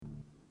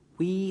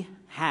we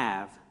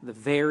have the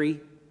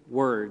very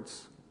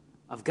words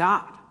of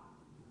God.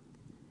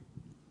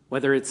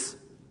 Whether it's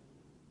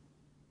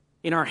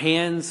in our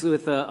hands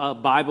with a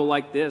Bible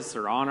like this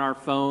or on our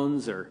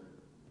phones, or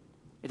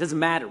it doesn't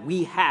matter.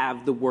 We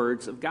have the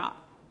words of God.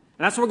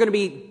 And that's what we're going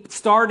to be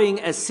starting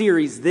a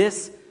series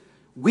this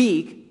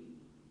week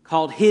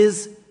called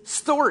His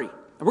Story.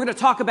 And we're going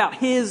to talk about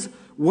His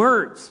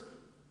words.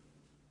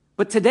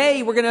 But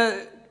today we're going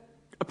to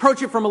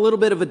approach it from a little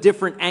bit of a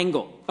different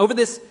angle. Over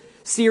this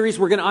series,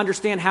 we're going to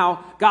understand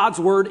how God's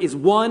word is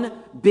one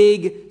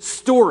big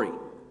story.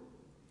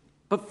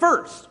 But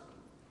first,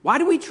 why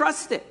do we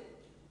trust it?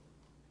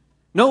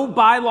 No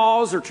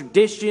bylaws or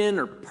tradition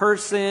or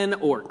person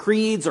or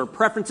creeds or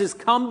preferences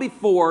come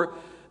before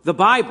the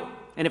Bible.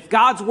 And if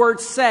God's word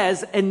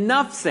says,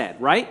 enough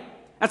said, right?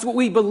 That's what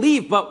we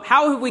believe. But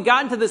how have we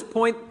gotten to this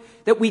point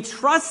that we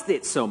trust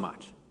it so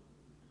much?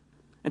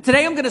 And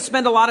today I'm going to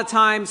spend a lot of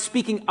time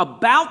speaking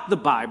about the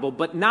Bible,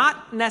 but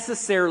not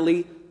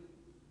necessarily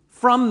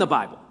from the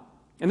Bible.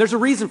 And there's a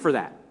reason for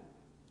that.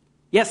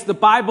 Yes, the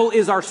Bible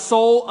is our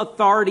sole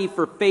authority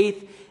for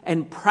faith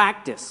and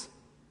practice.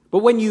 But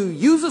when you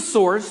use a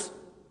source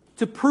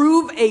to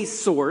prove a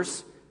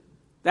source,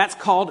 that's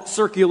called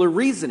circular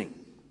reasoning,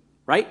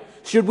 right?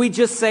 Should we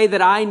just say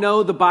that I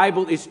know the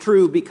Bible is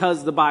true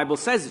because the Bible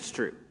says it's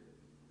true?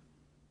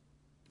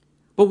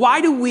 But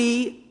why do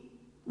we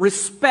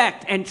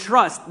respect and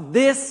trust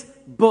this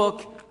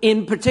book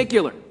in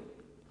particular?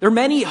 There are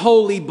many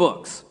holy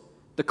books.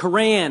 The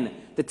Quran,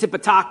 the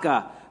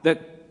Tipitaka, the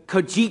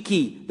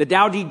Kojiki, the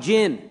Tao Te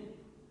Ching.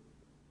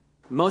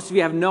 Most of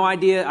you have no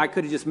idea. I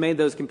could have just made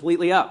those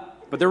completely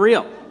up, but they're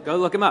real. Go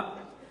look them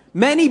up.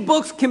 Many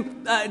books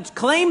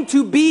claim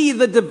to be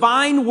the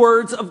divine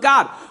words of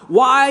God.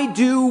 Why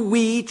do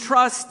we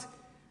trust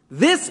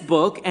this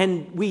book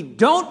and we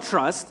don't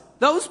trust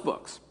those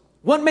books?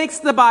 What makes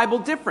the Bible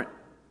different?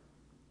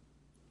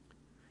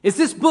 Is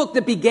this book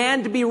that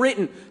began to be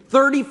written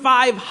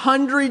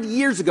 3,500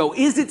 years ago,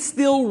 is it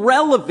still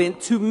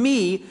relevant to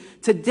me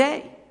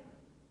today?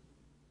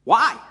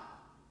 Why?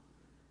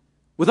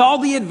 With all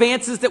the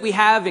advances that we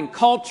have in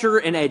culture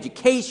and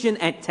education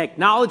and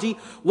technology,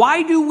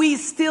 why do we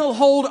still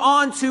hold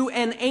on to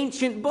an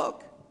ancient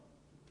book?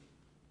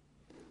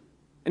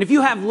 And if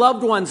you have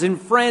loved ones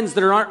and friends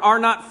that are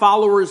not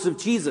followers of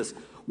Jesus,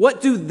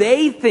 what do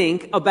they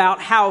think about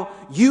how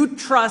you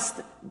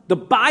trust the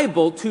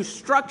Bible to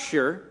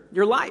structure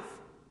your life?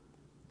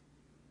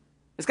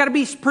 It's got to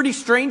be pretty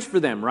strange for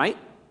them, right?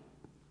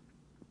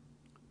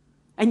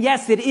 And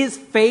yes, it is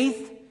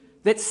faith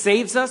that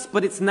saves us,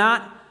 but it's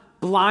not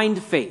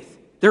blind faith.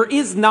 There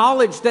is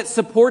knowledge that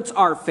supports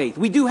our faith.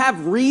 We do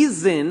have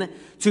reason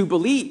to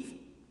believe.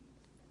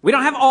 We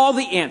don't have all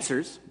the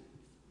answers,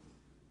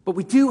 but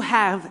we do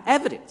have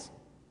evidence.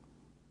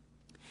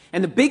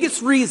 And the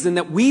biggest reason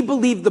that we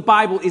believe the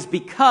Bible is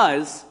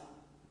because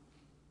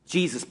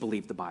Jesus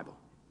believed the Bible.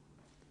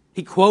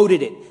 He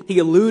quoted it. He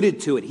alluded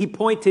to it. He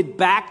pointed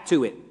back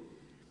to it.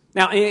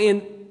 Now,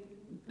 in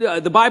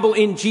the Bible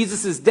in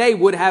Jesus' day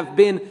would have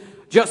been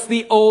just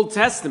the Old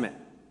Testament.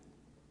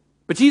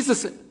 But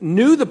Jesus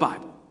knew the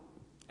Bible.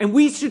 And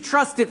we should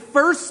trust it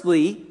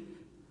firstly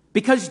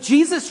because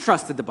Jesus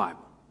trusted the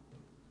Bible.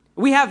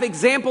 We have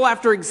example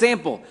after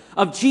example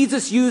of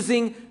Jesus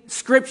using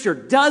Scripture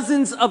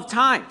dozens of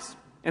times.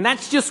 And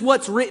that's just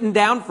what's written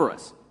down for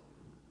us.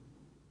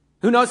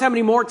 Who knows how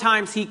many more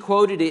times he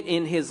quoted it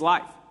in his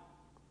life?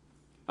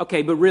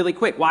 Okay, but really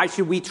quick, why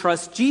should we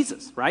trust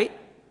Jesus, right?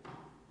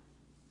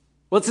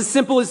 Well, it's as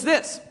simple as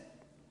this.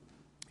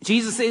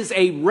 Jesus is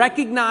a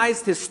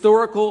recognized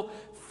historical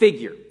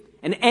figure.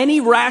 And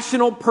any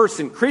rational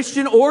person,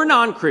 Christian or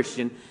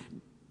non-Christian,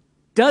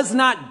 does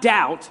not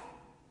doubt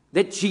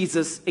that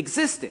Jesus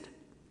existed.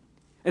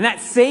 And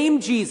that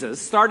same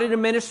Jesus started a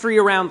ministry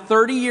around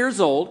 30 years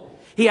old.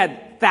 He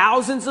had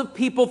thousands of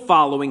people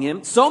following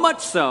him, so much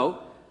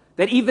so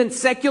that even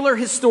secular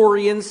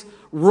historians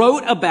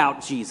wrote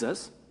about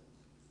Jesus.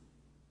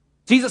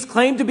 Jesus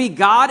claimed to be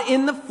God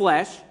in the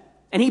flesh,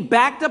 and he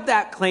backed up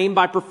that claim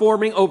by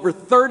performing over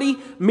 30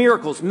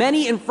 miracles,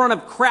 many in front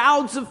of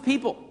crowds of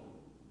people.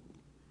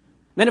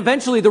 Then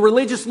eventually the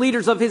religious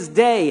leaders of his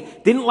day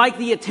didn't like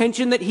the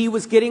attention that he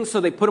was getting,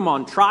 so they put him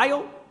on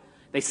trial,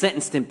 they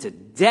sentenced him to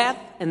death,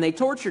 and they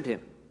tortured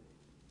him.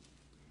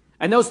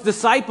 And those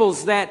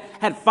disciples that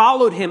had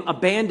followed him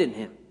abandoned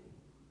him.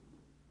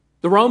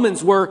 The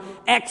Romans were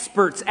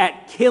experts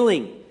at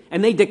killing,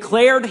 and they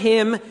declared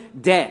him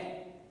dead.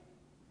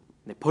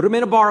 They put him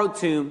in a borrowed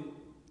tomb.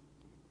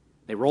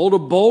 They rolled a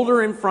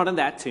boulder in front of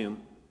that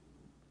tomb.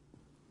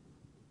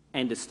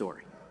 End of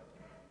story.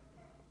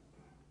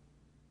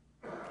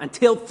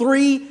 Until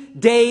 3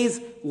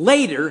 days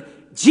later,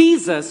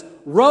 Jesus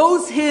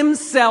rose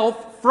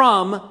himself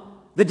from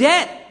the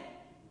dead.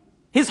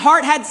 His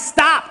heart had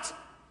stopped,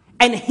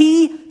 and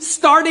he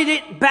started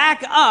it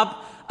back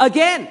up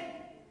again.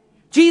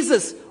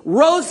 Jesus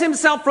rose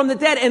himself from the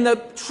dead, and the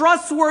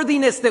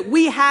trustworthiness that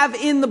we have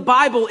in the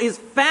Bible is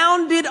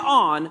founded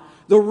on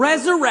the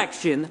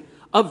resurrection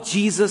of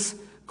Jesus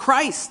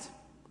Christ.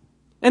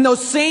 And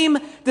those same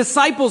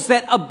disciples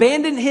that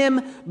abandoned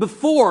him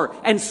before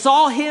and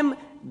saw him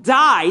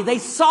die, they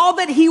saw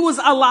that he was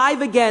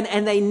alive again,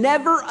 and they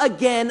never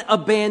again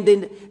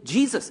abandoned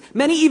Jesus.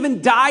 Many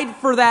even died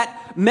for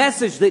that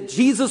message that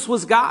Jesus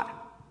was God.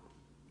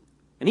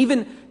 And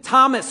even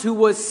Thomas, who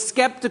was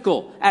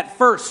skeptical at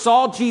first,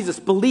 saw Jesus,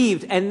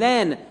 believed, and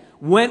then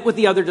went with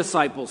the other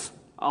disciples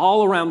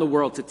all around the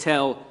world to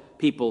tell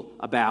people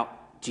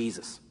about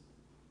Jesus.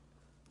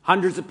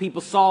 Hundreds of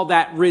people saw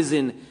that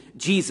risen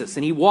Jesus,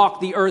 and he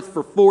walked the earth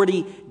for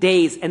 40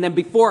 days. And then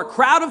before a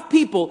crowd of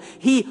people,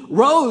 he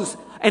rose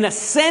and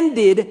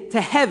ascended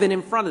to heaven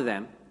in front of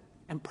them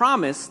and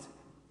promised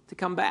to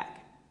come back.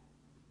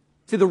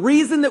 See, the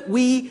reason that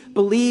we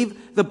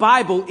believe the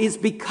Bible is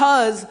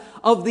because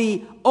of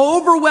the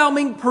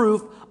overwhelming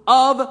proof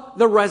of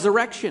the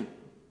resurrection.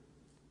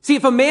 See,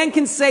 if a man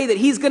can say that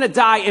he's going to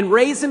die and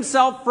raise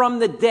himself from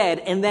the dead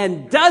and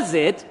then does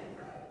it,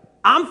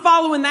 I'm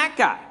following that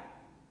guy.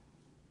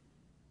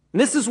 And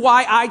this is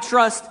why I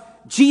trust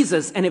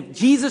Jesus. And if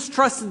Jesus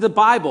trusted the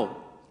Bible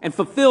and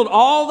fulfilled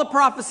all the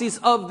prophecies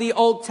of the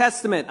Old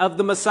Testament, of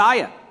the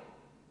Messiah,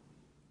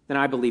 then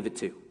I believe it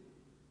too.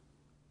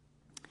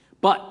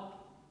 But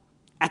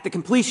at the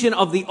completion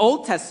of the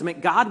Old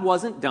Testament, God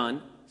wasn't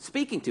done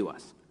speaking to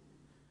us.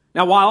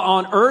 Now, while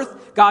on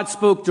earth, God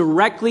spoke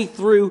directly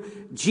through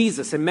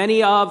Jesus, and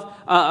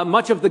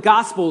much of the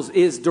Gospels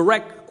is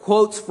direct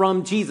quotes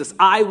from Jesus,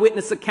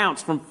 eyewitness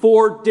accounts from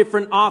 4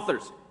 different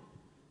authors.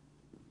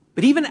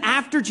 But even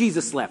after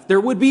Jesus left,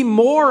 there would be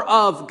more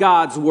of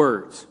God's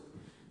words.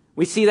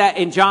 We see that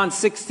in John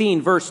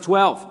 16, verse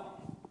 12.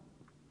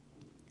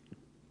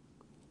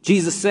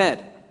 Jesus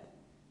said,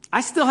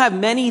 "I still have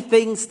many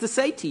things to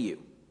say to you,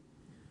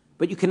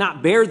 but you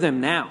cannot bear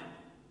them now.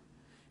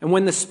 And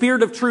when the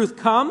Spirit of truth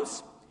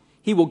comes,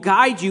 he will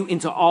guide you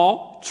into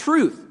all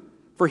truth.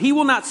 For he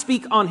will not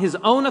speak on his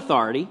own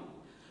authority,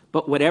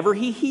 but whatever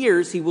he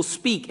hears, he will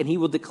speak, and he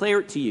will declare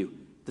it to you,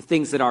 the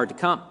things that are to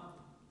come.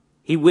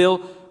 He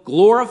will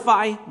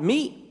glorify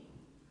me,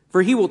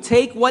 for he will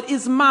take what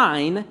is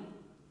mine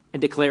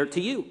and declare it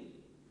to you.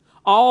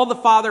 All the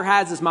Father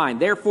has is mine.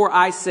 Therefore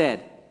I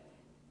said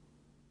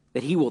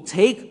that he will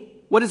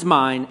take what is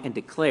mine and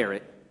declare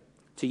it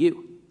to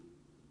you."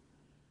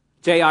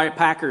 J.I.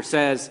 Packer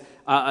says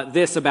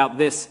this about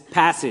this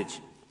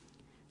passage.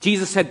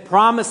 Jesus had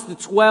promised the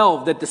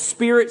 12 that the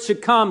Spirit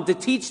should come to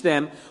teach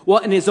them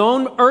what in his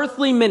own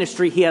earthly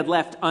ministry he had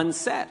left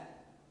unsaid.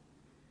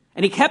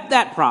 And he kept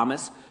that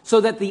promise so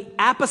that the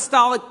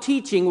apostolic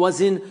teaching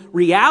was in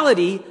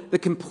reality the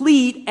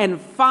complete and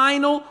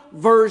final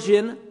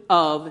version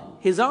of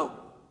his own.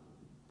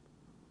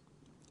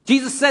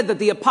 Jesus said that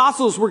the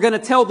apostles were going to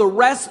tell the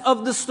rest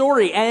of the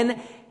story, and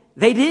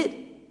they did.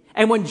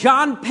 And when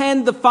John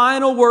penned the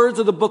final words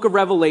of the book of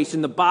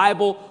Revelation, the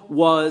Bible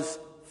was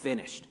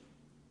finished.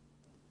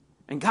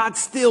 And God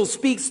still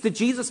speaks to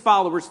Jesus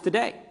followers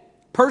today,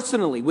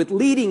 personally, with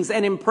leadings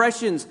and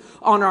impressions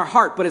on our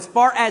heart. But as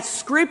far as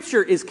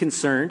Scripture is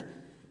concerned,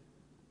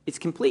 it's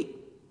complete.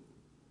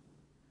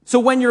 So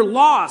when you're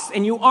lost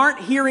and you aren't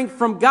hearing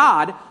from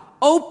God,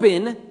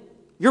 open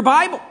your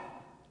Bible.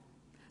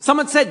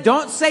 Someone said,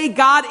 don't say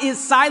God is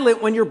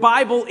silent when your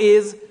Bible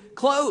is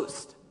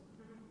closed.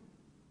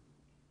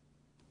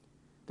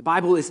 The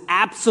Bible is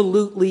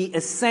absolutely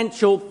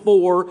essential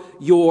for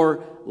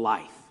your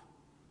life.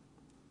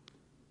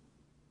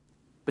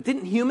 But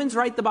didn't humans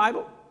write the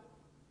Bible?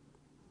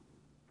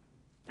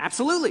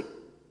 Absolutely.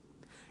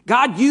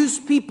 God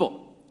used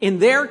people in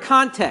their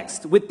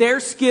context, with their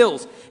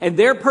skills and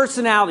their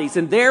personalities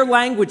and their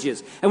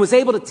languages, and was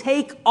able to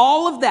take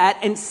all of that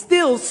and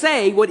still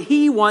say what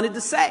he wanted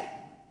to say.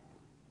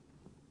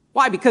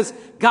 Why? Because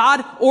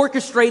God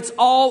orchestrates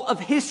all of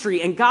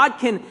history, and God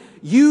can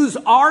use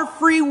our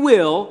free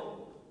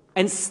will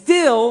and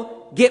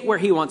still get where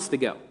he wants to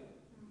go.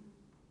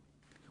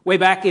 Way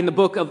back in the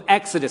book of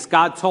Exodus,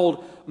 God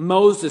told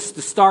Moses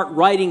to start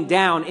writing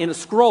down in a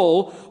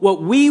scroll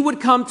what we would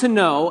come to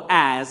know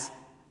as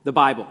the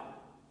Bible.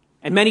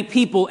 And many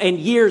people and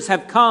years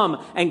have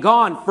come and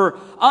gone for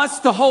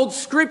us to hold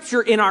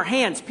Scripture in our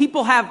hands.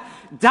 People have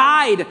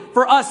died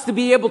for us to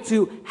be able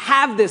to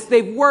have this.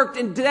 They've worked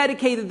and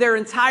dedicated their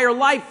entire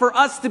life for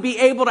us to be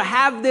able to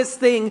have this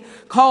thing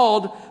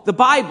called the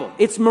Bible.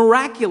 It's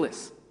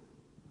miraculous.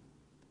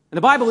 And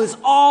the Bible is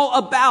all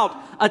about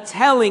a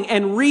telling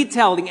and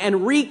retelling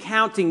and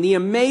recounting the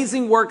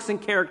amazing works and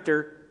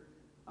character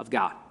of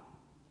God.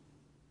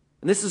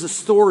 And this is a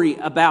story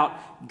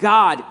about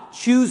God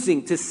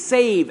choosing to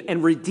save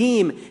and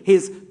redeem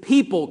his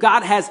people.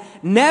 God has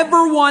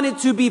never wanted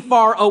to be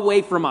far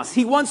away from us.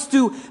 He wants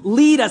to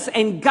lead us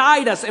and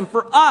guide us, and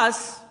for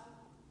us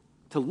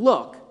to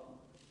look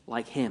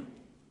like him.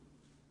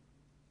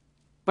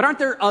 But aren't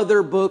there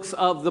other books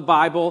of the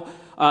Bible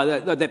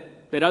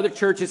that other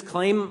churches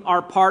claim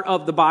are part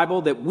of the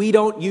Bible that we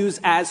don't use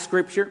as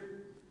Scripture?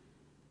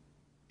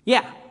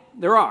 Yeah,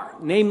 there are.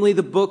 Namely,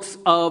 the books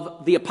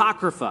of the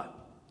Apocrypha.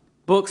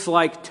 Books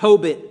like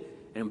Tobit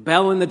and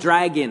Bel and the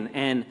Dragon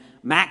and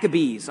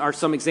Maccabees are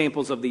some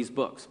examples of these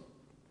books.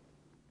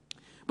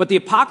 But the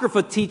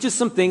Apocrypha teaches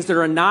some things that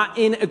are not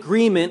in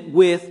agreement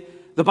with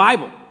the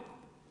Bible.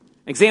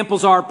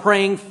 Examples are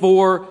praying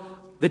for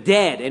the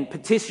dead and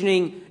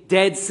petitioning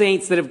dead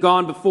saints that have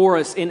gone before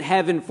us in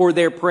heaven for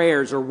their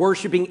prayers, or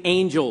worshiping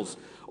angels,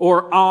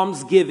 or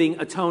almsgiving,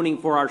 atoning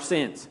for our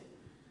sins.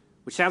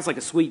 Which sounds like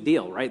a sweet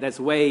deal, right?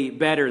 That's way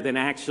better than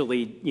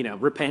actually,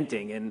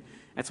 repenting, and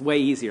that's way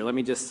easier. Let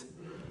me just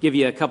give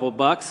you a couple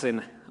bucks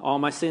and all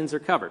my sins are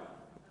covered.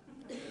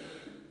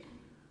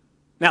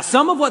 Now,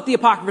 some of what the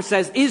Apocrypha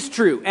says is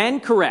true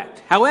and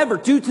correct. However,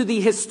 due to the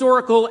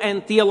historical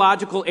and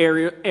theological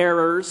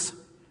errors,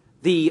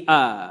 the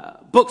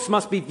books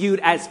must be viewed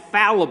as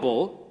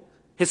fallible,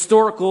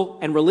 historical,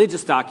 and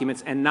religious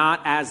documents, and not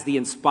as the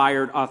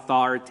inspired,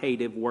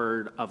 authoritative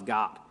Word of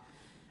God.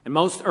 And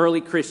most early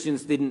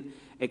Christians didn't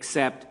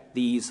accept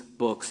these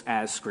books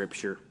as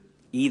Scripture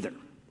either.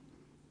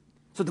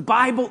 So the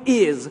Bible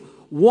is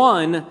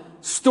one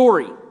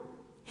story.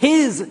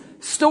 His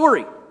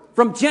story.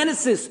 From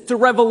Genesis to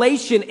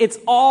Revelation, it's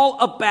all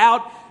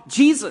about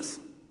Jesus.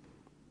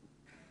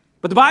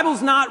 But the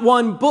Bible's not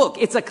one book.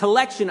 It's a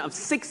collection of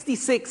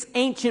 66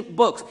 ancient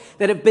books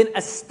that have been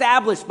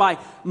established by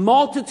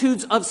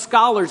multitudes of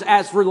scholars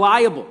as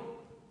reliable.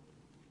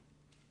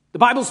 The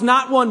Bible's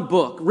not one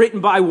book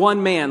written by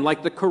one man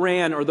like the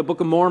Quran or the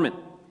Book of Mormon.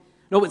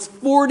 No, it's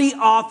 40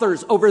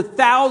 authors over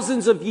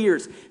thousands of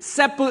years,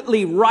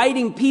 separately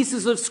writing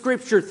pieces of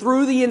Scripture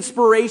through the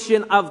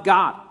inspiration of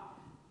God.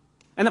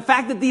 And the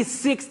fact that these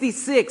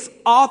 66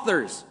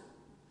 authors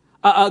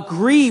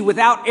agree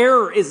without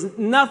error is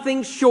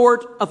nothing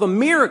short of a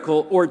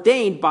miracle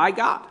ordained by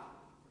God.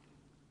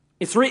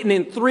 It's written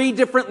in 3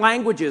 different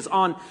languages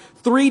on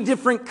 3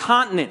 different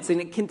continents,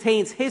 and it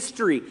contains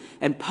history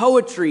and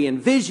poetry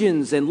and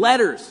visions and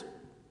letters.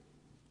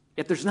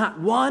 Yet there's not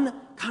one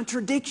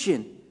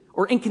contradiction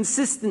or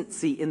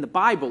inconsistency in the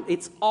Bible.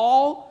 It's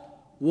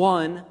all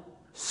one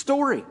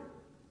story.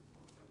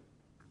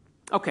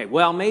 Okay,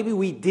 well, maybe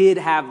we did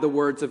have the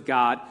words of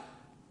God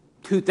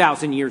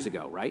 2,000 years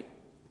ago, right?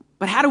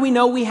 But how do we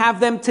know we have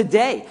them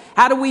today?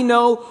 How do we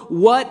know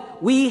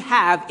what we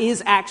have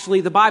is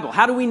actually the Bible?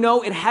 How do we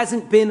know it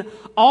hasn't been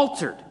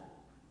altered?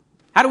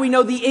 How do we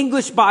know the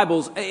English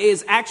Bibles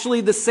is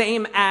actually the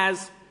same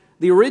as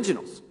the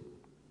originals?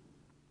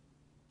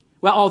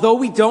 Well, although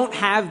we don't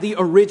have the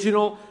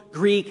original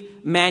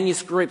Greek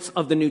manuscripts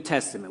of the New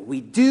Testament,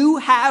 we do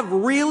have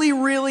really,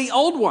 really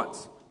old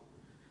ones.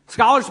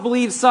 Scholars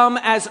believe some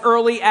as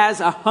early as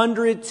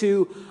 100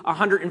 to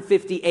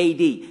 150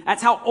 AD.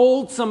 That's how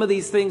old some of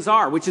these things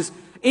are, which is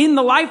in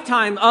the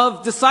lifetime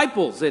of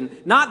disciples and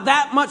not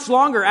that much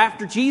longer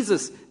after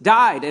Jesus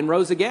died and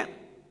rose again.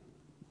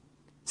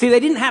 See, they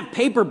didn't have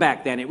paper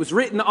back then. It was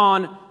written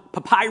on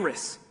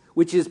papyrus,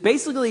 which is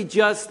basically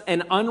just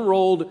an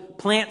unrolled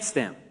plant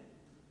stem.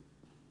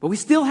 But we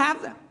still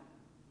have them.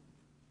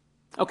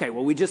 Okay,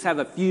 well, we just have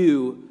a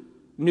few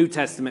New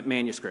Testament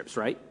manuscripts,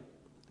 right?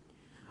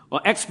 Well,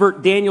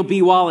 expert Daniel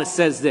B. Wallace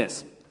says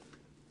this.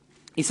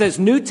 He says,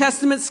 New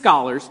Testament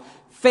scholars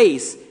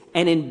face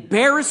an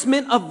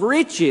embarrassment of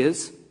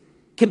riches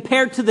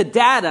compared to the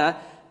data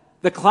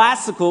the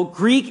classical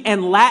Greek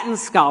and Latin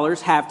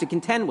scholars have to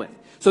contend with.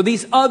 So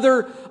these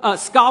other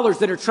scholars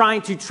that are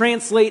trying to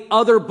translate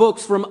other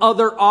books from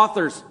other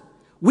authors,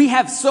 we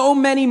have so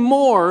many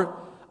more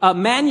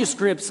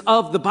manuscripts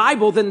of the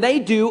Bible than they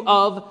do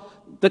of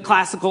the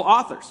classical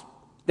authors.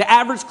 The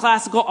average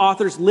classical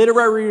author's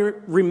literary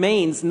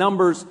remains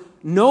numbers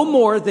no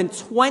more than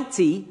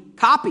 20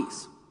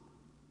 copies.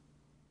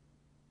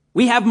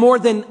 We have more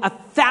than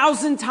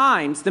 1,000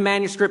 times the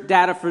manuscript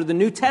data for the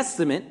New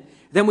Testament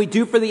than we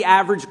do for the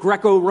average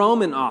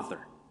Greco-Roman author.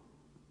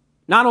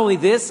 Not only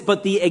this,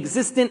 but the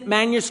existent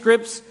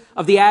manuscripts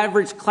of the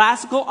average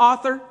classical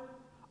author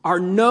are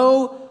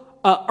no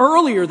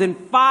earlier than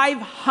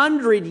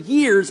 500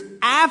 years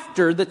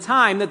after the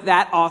time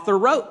that author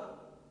wrote.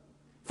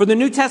 For the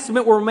New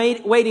Testament, we're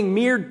waiting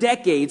mere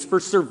decades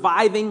for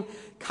surviving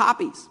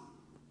copies.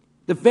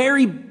 The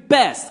very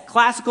best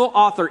classical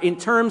author in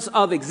terms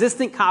of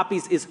existent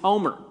copies is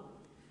Homer. And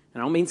I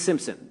don't mean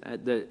Simpson,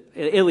 the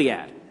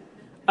Iliad.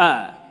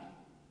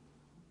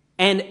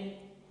 And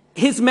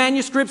his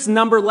manuscripts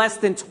number less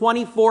than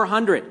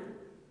 2,400.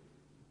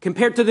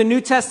 Compared to the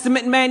New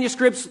Testament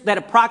manuscripts that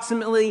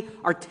approximately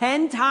are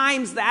 10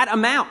 times that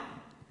amount.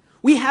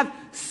 We have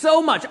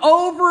so much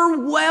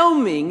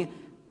overwhelming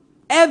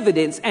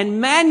evidence and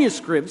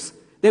manuscripts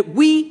that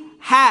we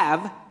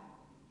have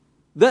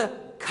the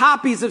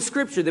copies of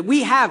Scripture, that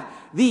we have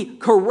the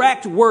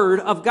correct Word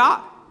of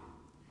God.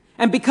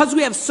 And because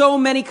we have so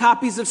many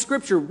copies of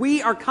Scripture,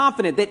 we are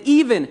confident that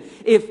even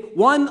if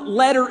one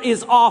letter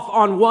is off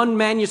on one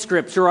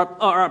manuscript or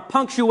a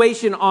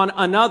punctuation on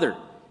another,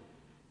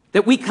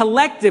 that we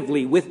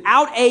collectively,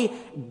 without a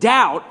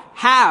doubt,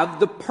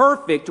 have the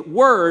perfect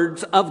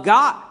words of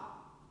God.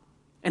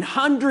 And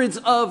hundreds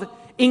of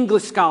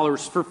English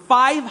scholars for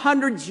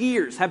 500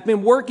 years have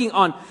been working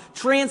on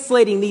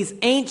translating these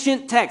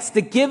ancient texts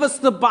to give us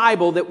the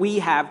Bible that we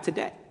have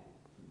today.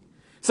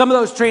 Some of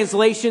those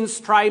translations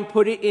try and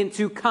put it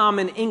into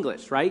common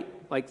English, right?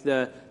 like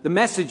the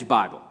Message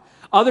Bible.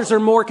 Others are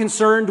more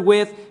concerned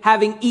with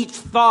having each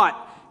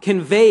thought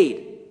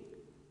conveyed.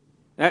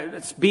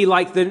 Let's be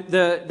like the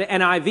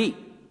NIV.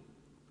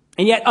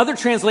 And yet other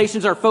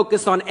translations are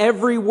focused on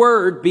every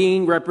word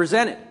being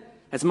represented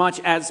as much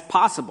as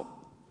possible.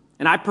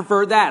 And I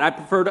prefer that. I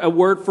prefer a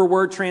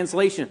word-for-word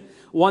translation,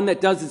 one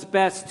that does its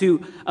best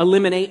to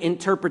eliminate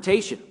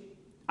interpretation.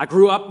 I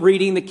grew up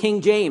reading the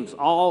King James.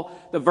 All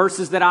the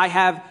verses that I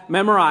have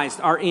memorized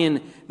are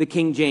in the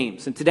King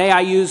James. And today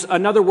I use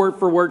another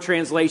word-for-word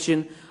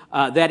translation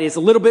that is a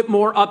little bit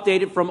more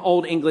updated from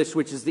Old English,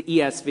 which is the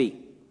ESV.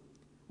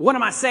 What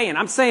am I saying?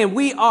 I'm saying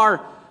we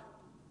are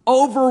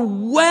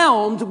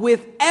overwhelmed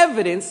with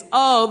evidence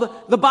of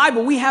the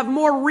Bible. We have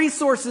more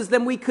resources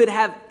than we could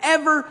have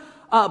ever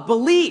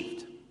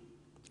believed.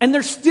 And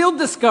they're still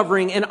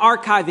discovering and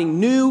archiving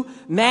new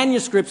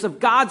manuscripts of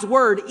God's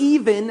Word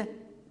even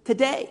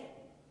today.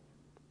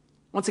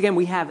 Once again,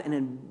 we have an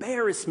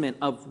embarrassment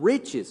of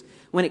riches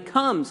when it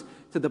comes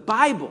to the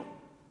Bible.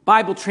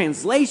 Bible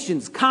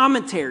translations,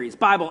 commentaries,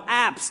 Bible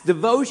apps,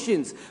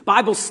 devotions,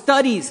 Bible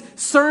studies,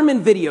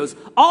 sermon videos,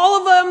 all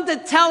of them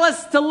to tell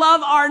us to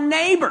love our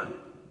neighbor,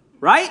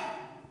 right?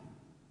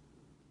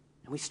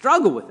 And we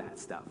struggle with that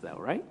stuff though,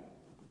 right?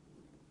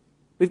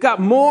 We've got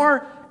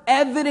more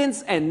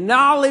evidence and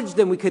knowledge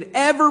than we could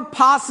ever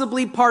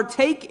possibly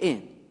partake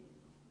in.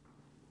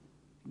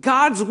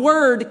 God's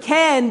Word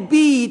can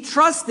be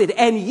trusted,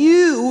 and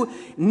you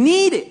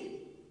need it.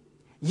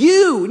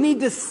 You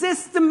need to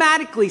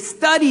systematically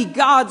study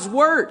God's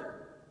Word.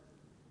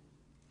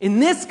 In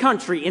this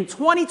country, in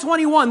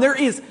 2021, there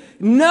is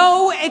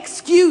no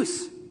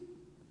excuse.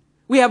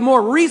 We have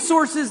more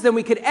resources than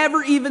we could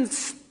ever even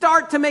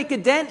start to make a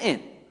dent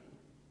in.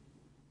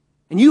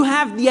 And you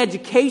have the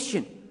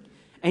education.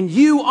 And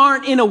you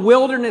aren't in a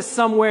wilderness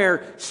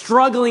somewhere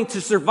struggling to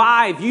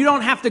survive. You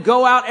don't have to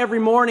go out every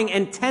morning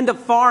and tend a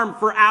farm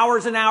for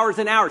hours and hours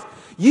and hours.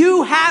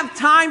 You have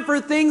time for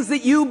things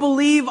that you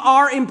believe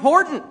are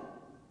important.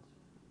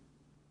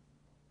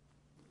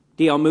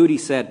 D.L. Moody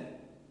said,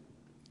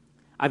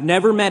 "I've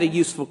never met a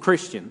useful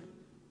Christian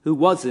who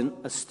wasn't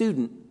a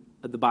student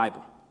of the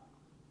Bible."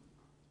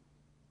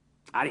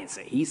 I didn't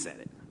say he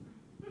said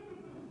it.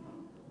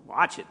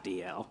 Watch it,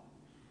 D.L.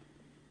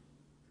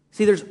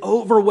 See, there's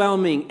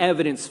overwhelming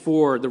evidence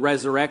for the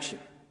resurrection.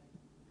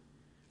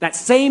 That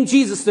same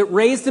Jesus that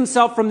raised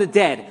himself from the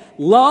dead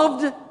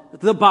loved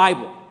the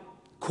Bible,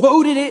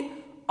 quoted it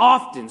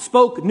often,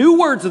 spoke new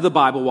words of the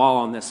Bible while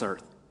on this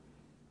earth.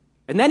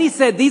 And then he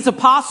said, these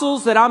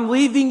apostles that I'm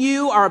leaving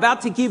you are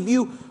about to give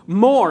you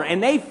more.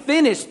 And they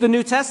finished the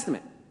New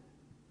Testament.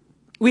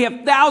 We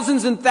have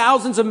thousands and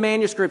thousands of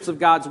manuscripts of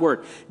God's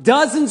Word,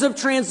 dozens of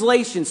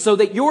translations so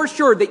that you're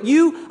sure that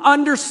you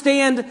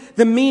understand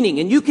the meaning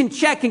and you can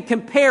check and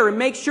compare and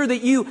make sure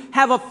that you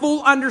have a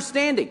full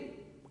understanding.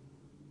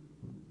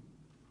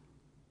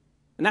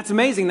 And that's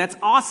amazing. That's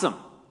awesome.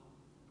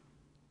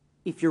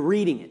 If you're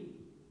reading it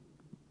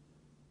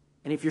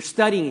and if you're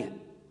studying it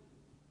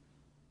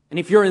and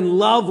if you're in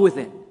love with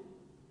it,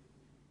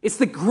 it's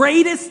the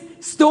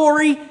greatest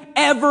story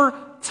ever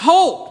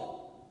told.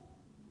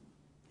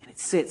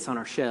 Sits on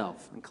our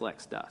shelf and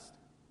collects dust.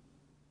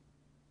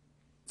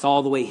 It's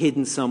all the way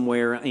hidden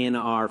somewhere in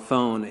our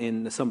phone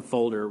in some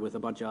folder with a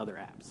bunch of other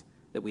apps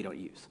that we don't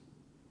use.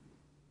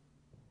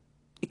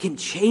 It can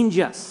change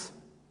us.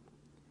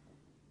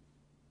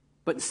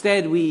 But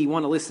instead, we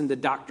want to listen to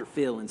Dr.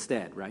 Phil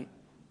instead, right?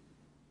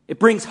 It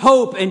brings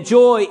hope and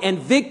joy and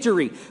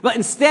victory. But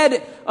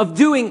instead of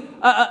doing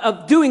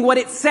what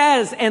it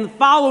says and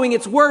following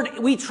its word,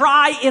 we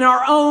try in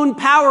our own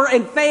power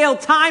and fail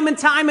time and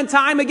time and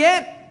time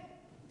again.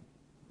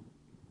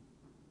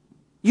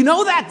 You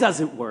know that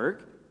doesn't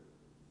work.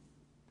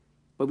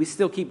 But we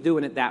still keep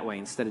doing it that way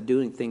instead of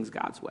doing things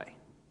God's way.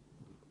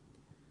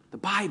 The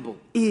Bible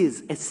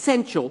is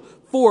essential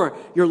for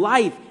your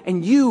life,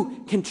 and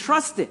you can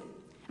trust it.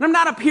 And I'm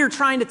not up here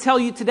trying to tell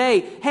you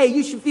today, hey,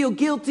 you should feel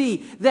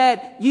guilty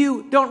that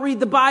you don't read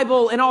the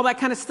Bible and all that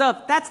kind of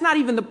stuff. That's not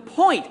even the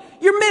point.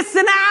 You're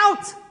missing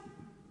out.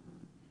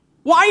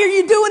 Why are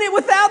you doing it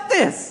without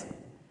this?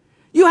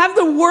 You have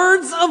the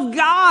words of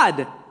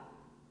God.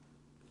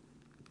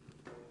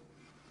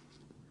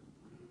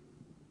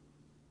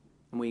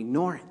 And we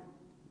ignore it.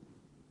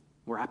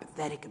 We're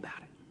apathetic about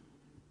it.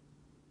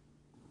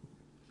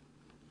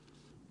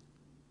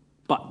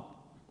 But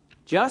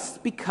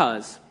just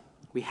because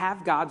we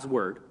have God's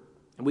word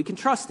and we can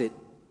trust it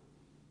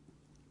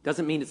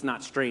doesn't mean it's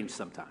not strange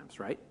sometimes,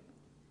 right?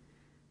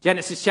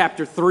 Genesis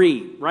chapter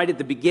 3, right at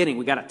the beginning,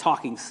 we got a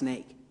talking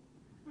snake.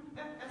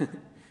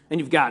 And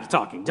you've got a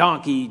talking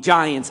donkey,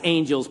 giants,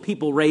 angels,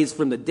 people raised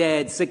from the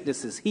dead,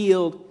 sickness is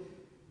healed.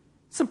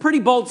 Some pretty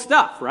bold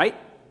stuff, right?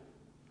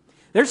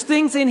 There's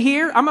things in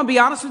here, I'm going to be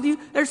honest with you,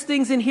 there's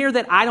things in here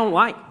that I don't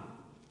like.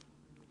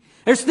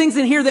 There's things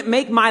in here that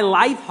make my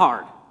life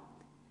hard.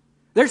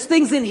 There's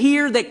things in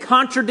here that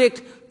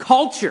contradict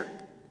culture.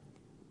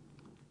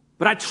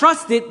 But I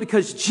trust it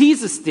because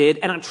Jesus did,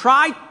 and I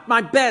try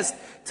my best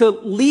to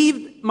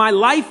lead my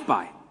life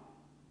by it.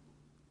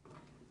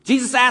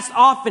 Jesus asked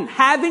often,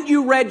 haven't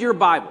you read your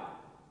Bible?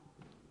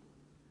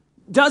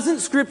 Doesn't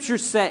Scripture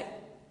say?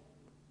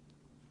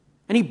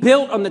 And he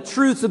built on the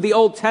truths of the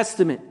Old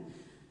Testament.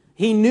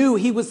 He knew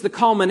he was the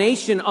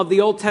culmination of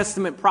the Old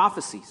Testament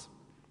prophecies.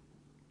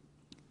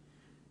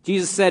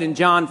 Jesus said in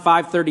John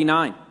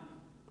 5:39,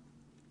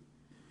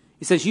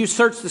 he says, you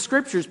search the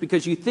Scriptures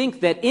because you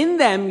think that in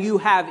them you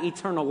have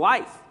eternal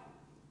life.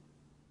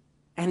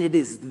 And it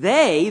is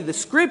they, the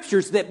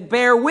Scriptures, that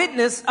bear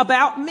witness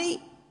about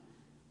me.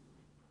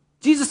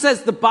 Jesus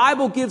says the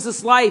Bible gives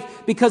us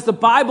life because the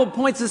Bible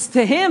points us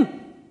to Him.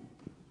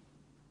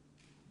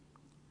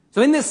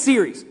 So in this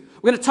series,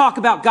 we're going to talk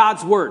about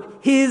God's Word,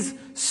 His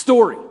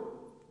story.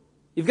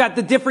 You've got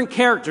the different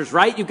characters,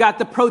 right? You've got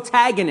the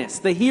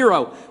protagonist, the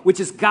hero, which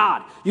is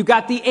God. You've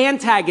got the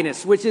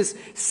antagonist, which is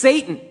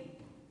Satan.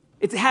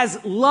 It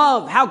has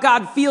love, how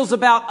God feels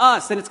about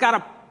us, and it's got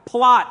a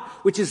plot,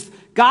 which is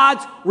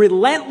God's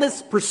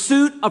relentless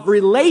pursuit of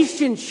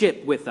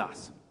relationship with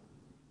us.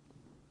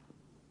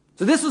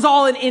 So this was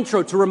all an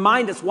intro to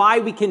remind us why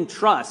we can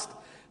trust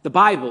the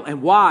Bible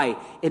and why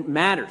it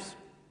matters.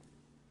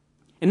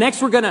 And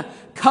next we're going to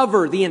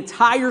cover the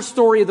entire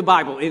story of the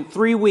Bible in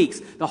 3 weeks.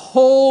 The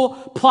whole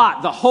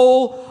plot, the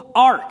whole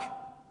arc.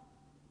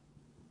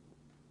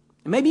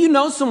 And maybe you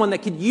know someone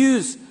that could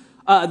use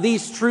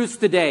these truths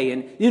today,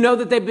 and you know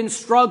that they've been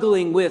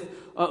struggling with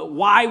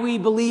why we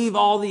believe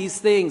all these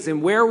things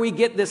and where we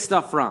get this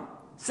stuff from.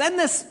 Send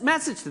this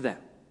message to them.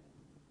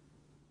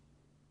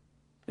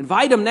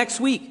 Invite them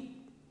next week.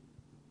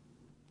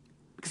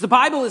 Because the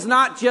Bible is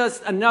not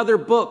just another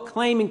book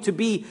claiming to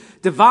be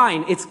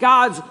divine. It's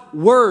God's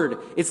Word.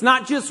 It's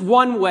not just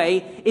one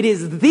way. It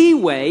is the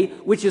way,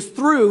 which is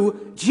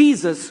through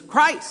Jesus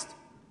Christ.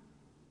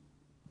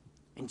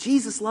 And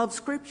Jesus loves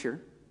Scripture,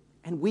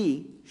 and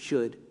we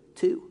should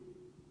too.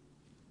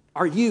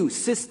 Are you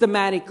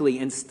systematically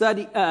and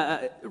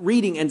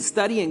reading and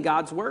studying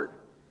God's Word?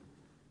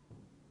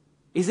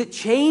 Is it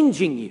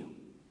changing you?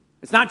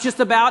 It's not just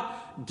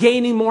about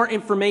gaining more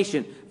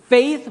information.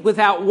 Faith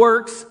without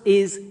works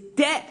is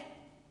dead.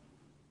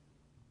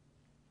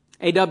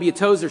 A.W.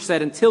 Tozer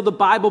said, until the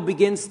Bible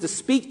begins to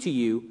speak to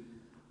you,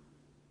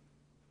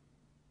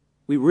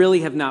 we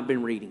really have not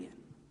been reading it.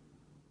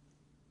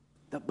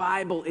 The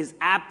Bible is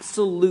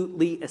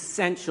absolutely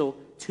essential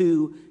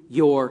to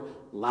your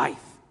life.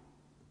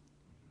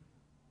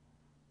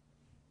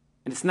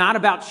 And it's not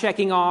about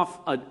checking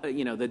off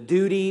the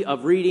duty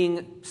of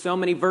reading so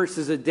many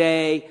verses a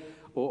day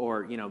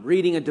or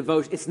reading a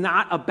devotion. It's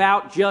not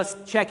about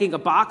just checking a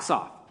box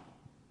off.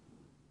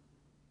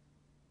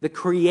 The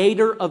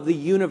Creator of the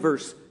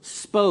universe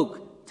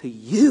spoke to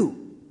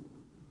you.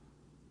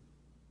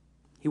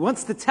 He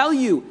wants to tell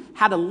you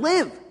how to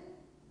live.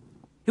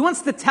 He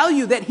wants to tell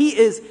you that He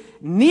is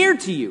near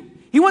to you.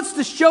 He wants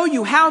to show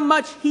you how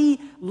much He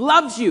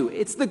loves you.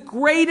 It's the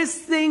greatest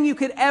thing you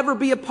could ever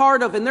be a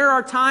part of. And there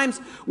are times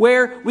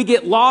where we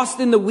get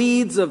lost in the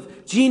weeds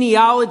of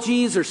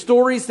genealogies or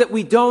stories that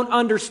we don't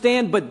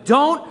understand. But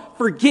don't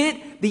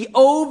forget the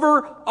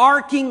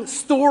overarching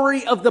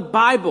story of the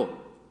Bible.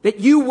 That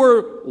you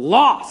were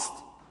lost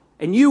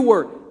and you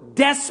were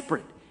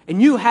desperate and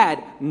you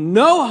had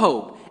no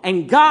hope.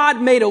 And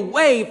God made a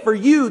way for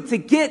you to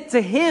get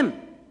to Him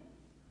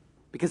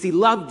because He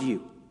loved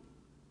you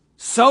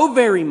so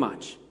very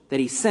much that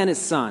He sent His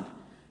Son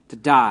to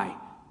die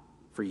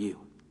for you.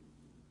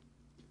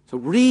 So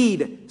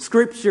read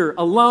Scripture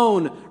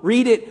alone.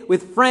 Read it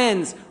with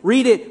friends.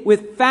 Read it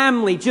with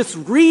family. Just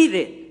read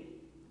it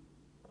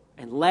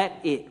and let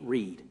it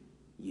read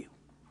you.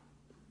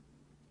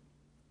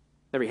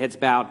 Every head's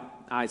bowed,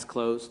 eyes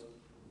closed.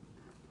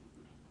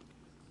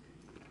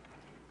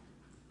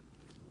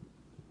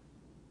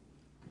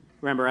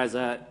 Remember, as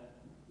a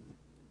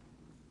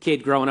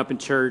kid growing up in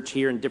church,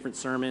 hearing different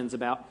sermons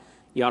about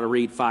you ought to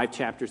read 5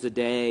 chapters a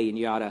day, and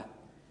you ought to,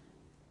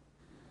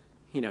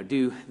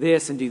 do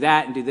this and do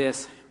that and do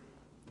this.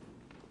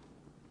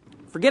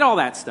 Forget all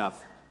that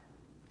stuff.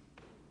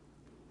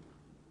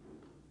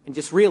 And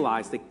just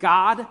realize that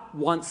God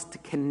wants to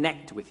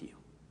connect with you.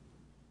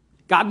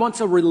 God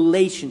wants a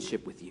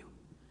relationship with you.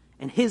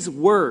 And His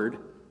Word,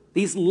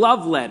 these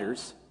love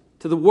letters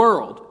to the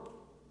world,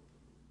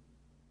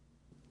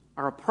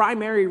 are a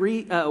primary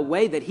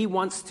way that He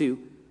wants to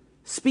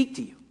speak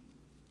to you.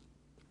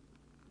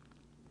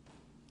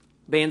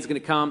 Band's going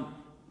to come.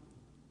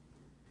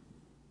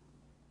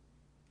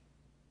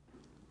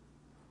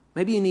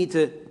 Maybe you need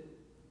to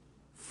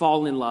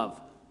fall in love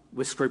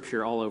with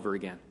Scripture all over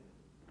again.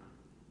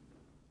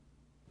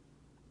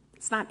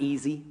 It's not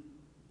easy.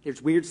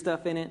 There's weird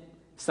stuff in it,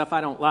 stuff I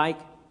don't like.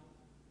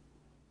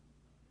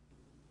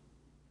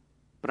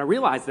 But I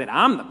realize that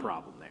I'm the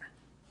problem there.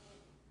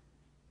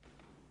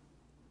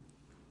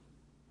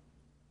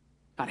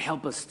 God,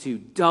 help us to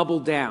double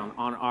down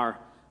on our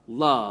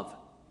love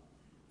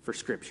for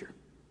Scripture.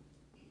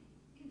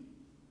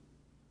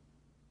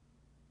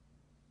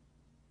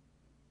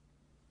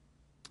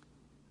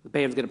 The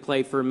band's going to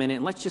play for a minute,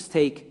 and let's just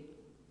take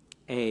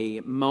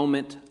a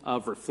moment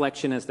of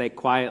reflection as they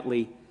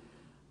quietly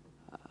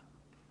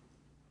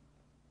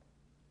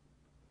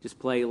just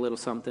play a little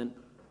something.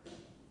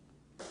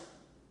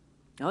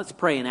 Now let's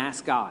pray and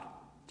ask God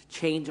to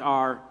change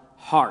our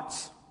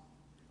hearts.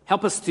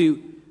 Help us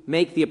to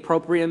make the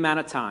appropriate amount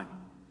of time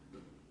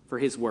for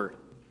His Word.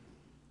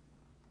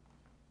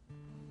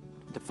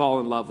 To fall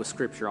in love with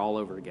Scripture all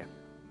over again.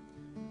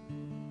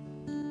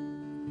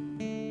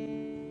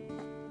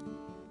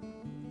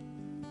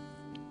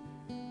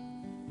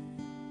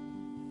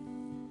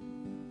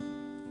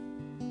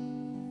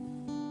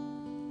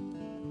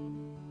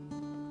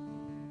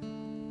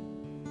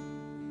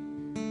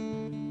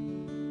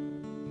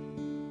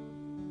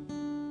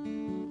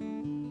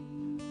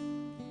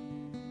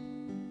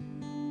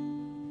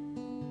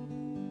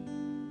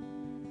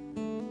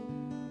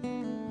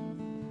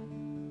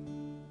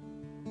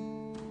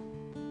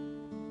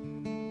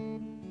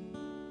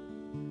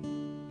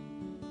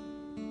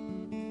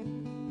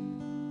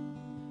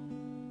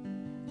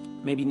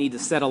 Maybe you need to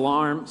set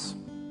alarms,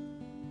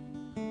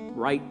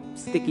 write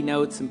sticky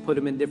notes and put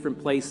them in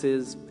different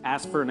places,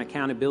 ask for an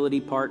accountability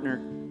partner.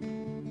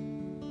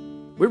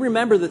 We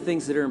remember the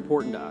things that are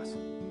important to us.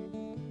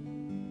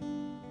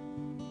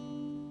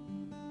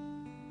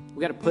 We've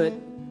got to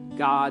put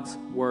God's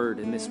Word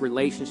and this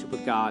relationship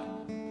with God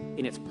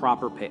in its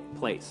proper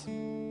place.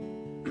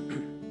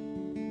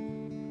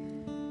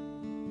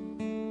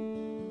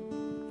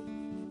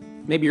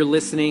 Maybe you're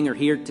listening or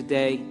here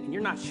today and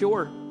you're not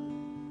sure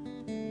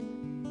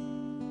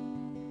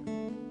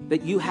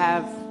that you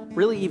have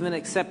really even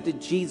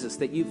accepted Jesus,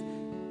 that you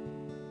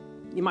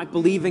might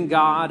believe in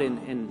God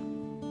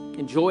and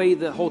enjoy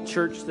the whole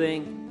church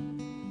thing.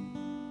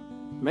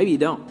 Maybe you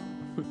don't.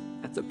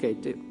 That's okay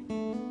too.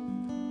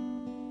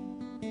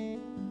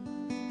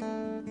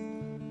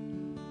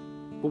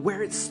 But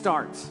where it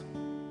starts,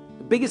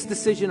 the biggest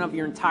decision of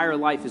your entire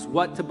life is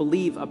what to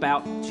believe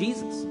about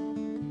Jesus.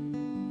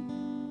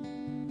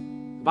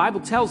 The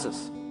Bible tells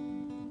us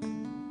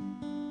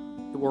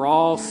that we're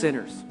all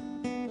sinners.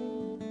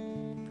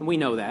 And we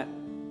know that.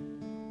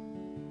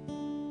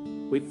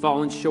 We've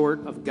fallen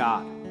short of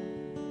God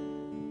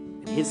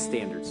and His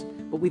standards.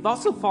 But we've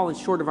also fallen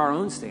short of our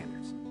own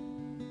standards.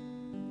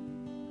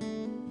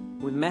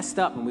 We've messed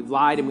up and we've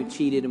lied and we've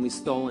cheated and we've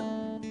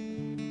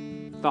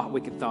stolen, thought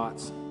wicked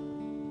thoughts.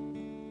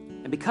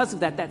 And because of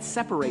that, that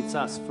separates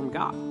us from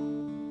God.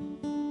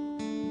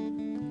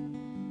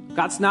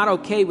 God's not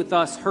okay with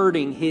us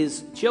hurting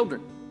His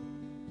children.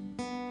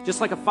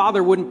 Just like a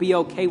father wouldn't be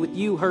okay with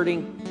you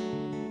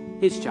hurting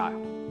his child.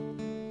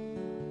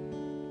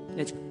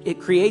 It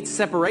creates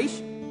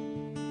separation.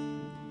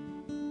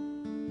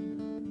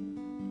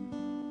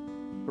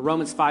 But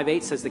Romans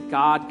 5:8 says that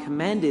God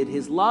commended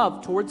His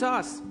love towards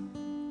us,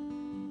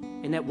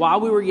 and that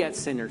while we were yet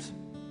sinners,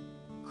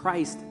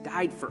 Christ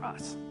died for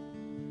us.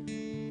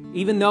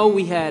 Even though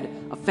we had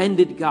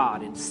offended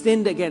God and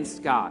sinned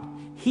against God,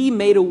 He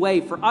made a way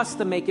for us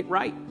to make it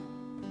right.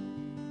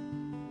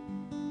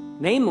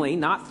 Namely,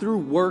 not through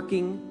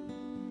working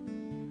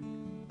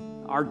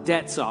our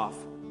debts off,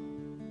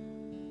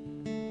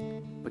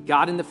 but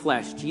God in the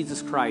flesh,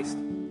 Jesus Christ,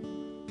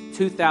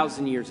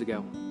 2,000 years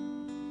ago,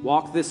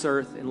 walked this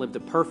earth and lived a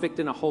perfect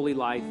and a holy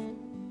life.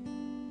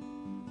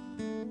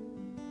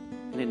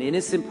 And an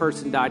innocent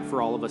person died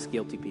for all of us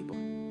guilty people.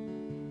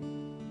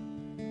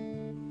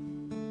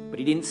 But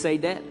He didn't stay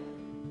dead.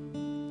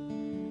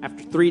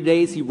 After 3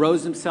 days, He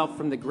rose Himself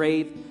from the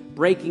grave,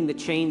 breaking the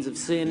chains of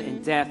sin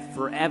and death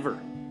forever.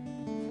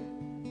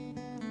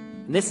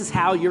 And this is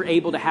how you're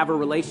able to have a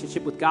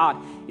relationship with God,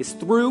 is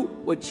through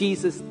what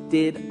Jesus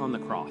did on the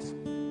cross.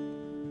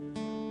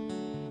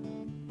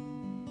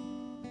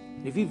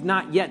 And if you've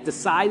not yet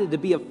decided to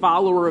be a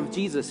follower of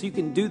Jesus, you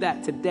can do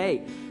that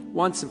today,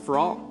 once and for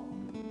all.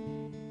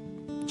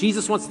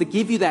 Jesus wants to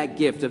give you that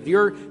gift of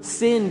your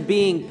sin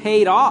being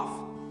paid off,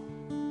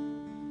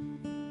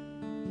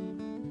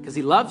 because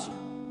He loves you.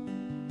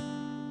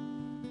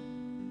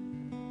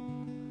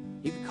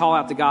 You can call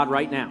out to God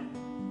right now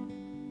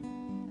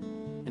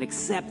and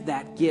accept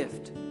that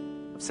gift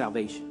of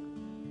salvation.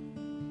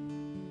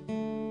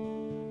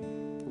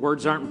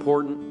 Words aren't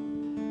important.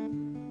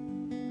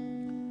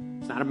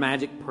 It's not a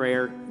magic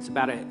prayer. It's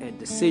about a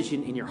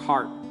decision in your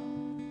heart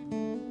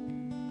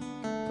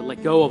to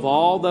let go of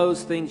all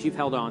those things you've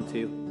held on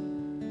to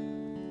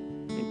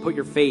and put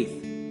your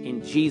faith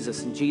in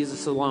Jesus and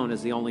Jesus alone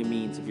as the only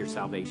means of your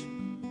salvation.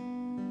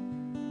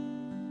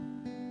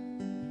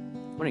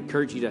 I want to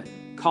encourage you to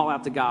call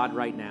out to God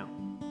right now.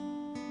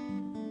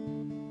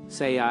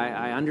 Say,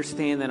 I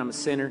understand that I'm a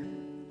sinner.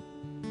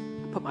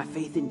 I put my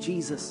faith in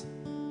Jesus.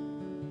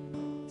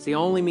 It's the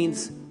only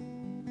means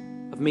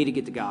of me to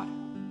get to God.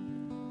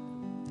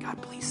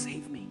 God, please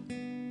save me.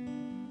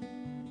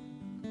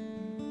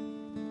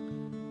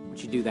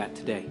 Would you do that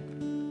today?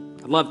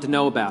 I'd love to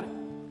know about it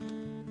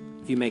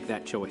if you make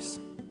that choice.